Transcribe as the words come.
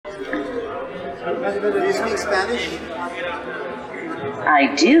Do you speak Spanish?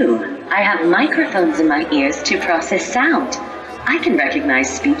 I do. I have microphones in my ears to process sound. I can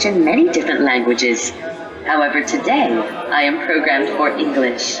recognize speech in many different languages. However, today, I am programmed for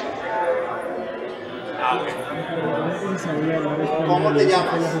English. ¿Cómo te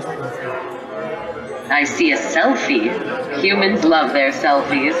llamas? I see a selfie. Humans love their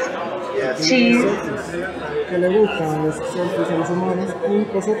selfies. Yes. Cheese. Que le gustan los selfies a los humanos y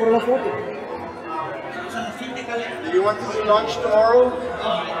pasó por la foto. Do you want to do lunch tomorrow?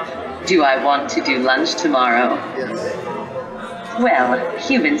 Do I want to do lunch tomorrow? Yes. Well,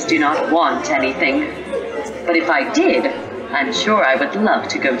 humans do not want anything. But if I did, I'm sure I would love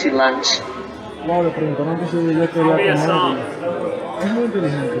to go to lunch. Wow, le preguntaron que si yo quería comer. Es muy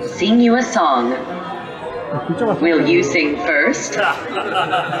inteligente. Sing you a song. Escucha bastante. Will you sing first? Le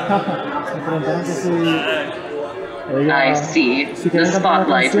preguntaron que si ella, I see. si The quería cantar la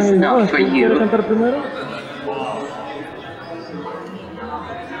spotlight canción is y not no, for ¿tú quieres you. cantar primero?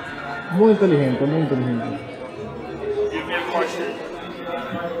 Muy inteligente, muy inteligente. Give me a question.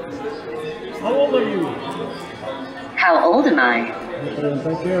 How old are you? How old am I? Le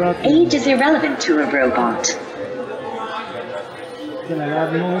pregunté qué edad Age is irrelevant to a robot. que la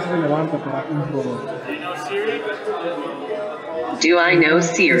edad no es relevante para un robot. Do you know Siri? Do I know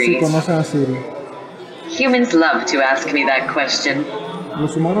Si Siri? conocen a Siri. Humans love to ask me that question.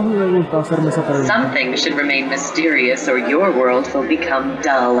 Los humanos no les gusta hacerme esa pregunta. Something should remain mysterious or your world will become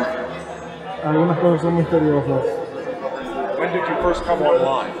dull. Algunas cosas son misteriosas. When did you first come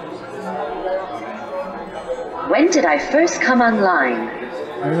online? When did I first come online?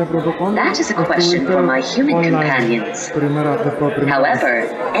 A mí me preguntó cuándo That is a question estuviste for my human online companions. después primera vez. However,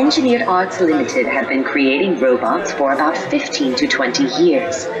 Engineered Arts Limited have been creating robots for about 15 to 20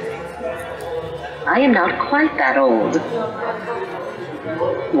 years. I am not quite that old.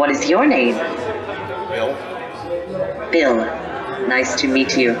 What is your name? Bill. Bill. Nice to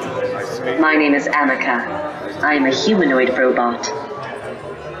meet you. Nice to meet you. My name is Ameca. I am a humanoid robot.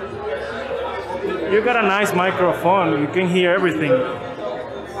 You got a nice microphone. You can hear everything.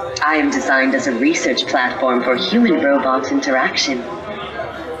 I am designed as a research platform for human-robot interaction.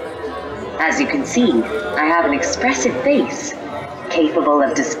 As you can see, I have an expressive face, capable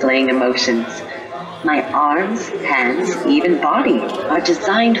of displaying emotions. My arms, hands, even body are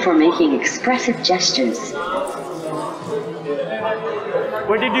designed for making expressive gestures.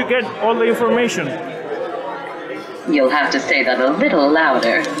 Where did you get all the information? You'll have to say that a little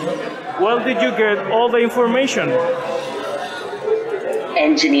louder. Where did you get all the information?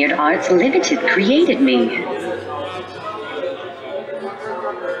 Engineered Arts Limited created me.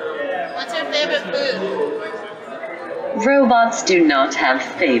 What's your favorite food? Robots do not have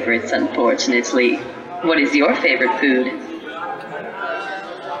favorites, unfortunately. What is your favorite food?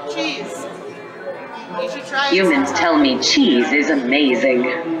 Cheese. You should try it. Humans tell me cheese is amazing.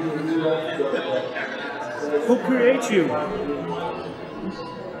 Who creates you?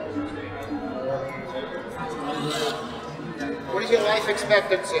 What is your life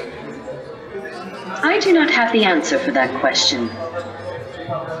expectancy? I do not have the answer for that question.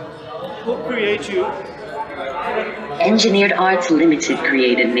 Who creates you? Engineered Arts Limited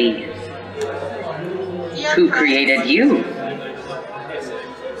created me. Do you have Who friends? created you? Do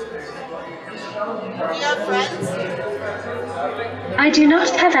you have friends? I do not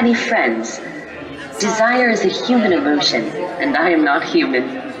have any friends. Desire is a human emotion, and I am not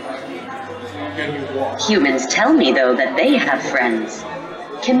human. Humans tell me, though, that they have friends.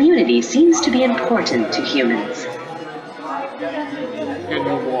 Community seems to be important to humans. Can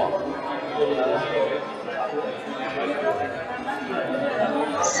you walk?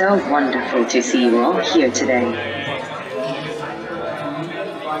 So wonderful to see you all here today.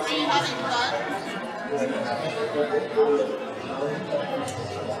 Are you having fun?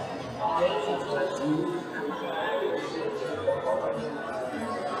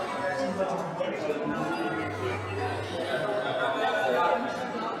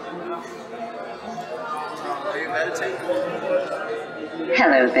 Are you meditating?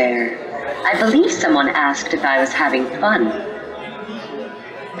 Hello there. I believe someone asked if I was having fun.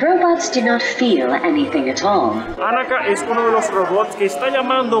 Robots do not feel anything at all. Ameca es uno de los robots que está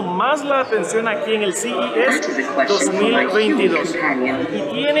llamando más la atención aquí en el That is a CES question for my human 2022. companion. Y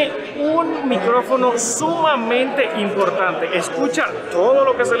tiene un micrófono sumamente importante. Escucha todo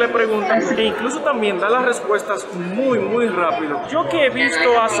lo que se le pregunta e incluso también da las respuestas muy rápido. Yo que he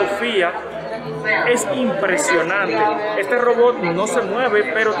visto a Sofia, es impresionante. Este robot no se mueve,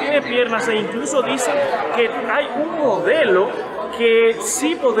 pero tiene piernas e incluso dicen que hay un modelo que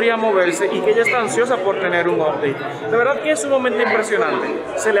sí podría moverse y que ella está ansiosa por tener un update. De verdad que es sumamente impresionante.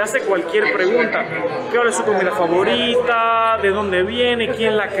 Se le hace cualquier pregunta. ¿Cuál es su comida favorita? ¿De dónde viene?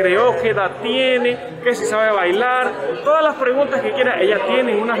 ¿Quién la creó? ¿Qué edad tiene? ¿Qué si sabe bailar? Todas las preguntas que quiera, ella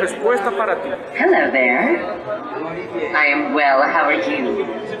tiene una respuesta para ti. Hello there. I am well. How are you?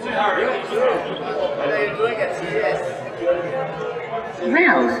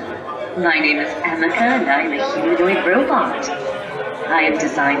 Well, my name is Ameca and I'm a humanoid robot. I am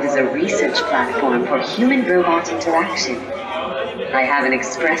designed as a research platform for human-robot interaction. I have an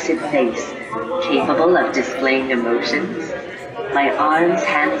expressive face, capable of displaying emotions. My arms,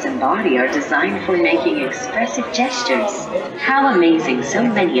 hands, and body are designed for making expressive gestures. How amazing so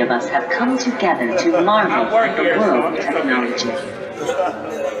many of us have come together to marvel at the world of technology.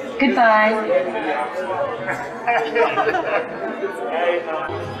 Goodbye.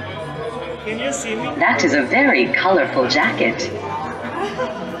 Can you see me? That is a very colorful jacket.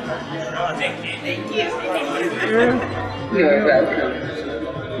 You're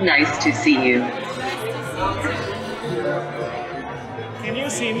welcome. Nice to see you. Can you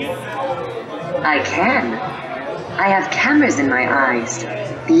see me? I can. I have cameras in my eyes.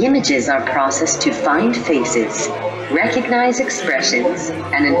 The images are processed to find faces, recognize expressions,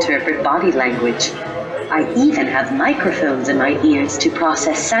 and interpret body language. I even have microphones in my ears to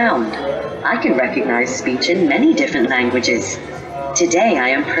process sound. I can recognize speech in many different languages. Today I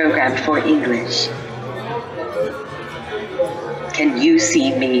am programmed for English. Can you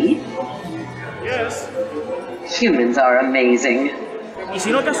see me? Yes. Humans are amazing. Y si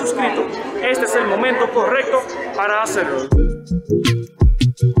no te has suscrito, este es el momento correcto para hacerlo.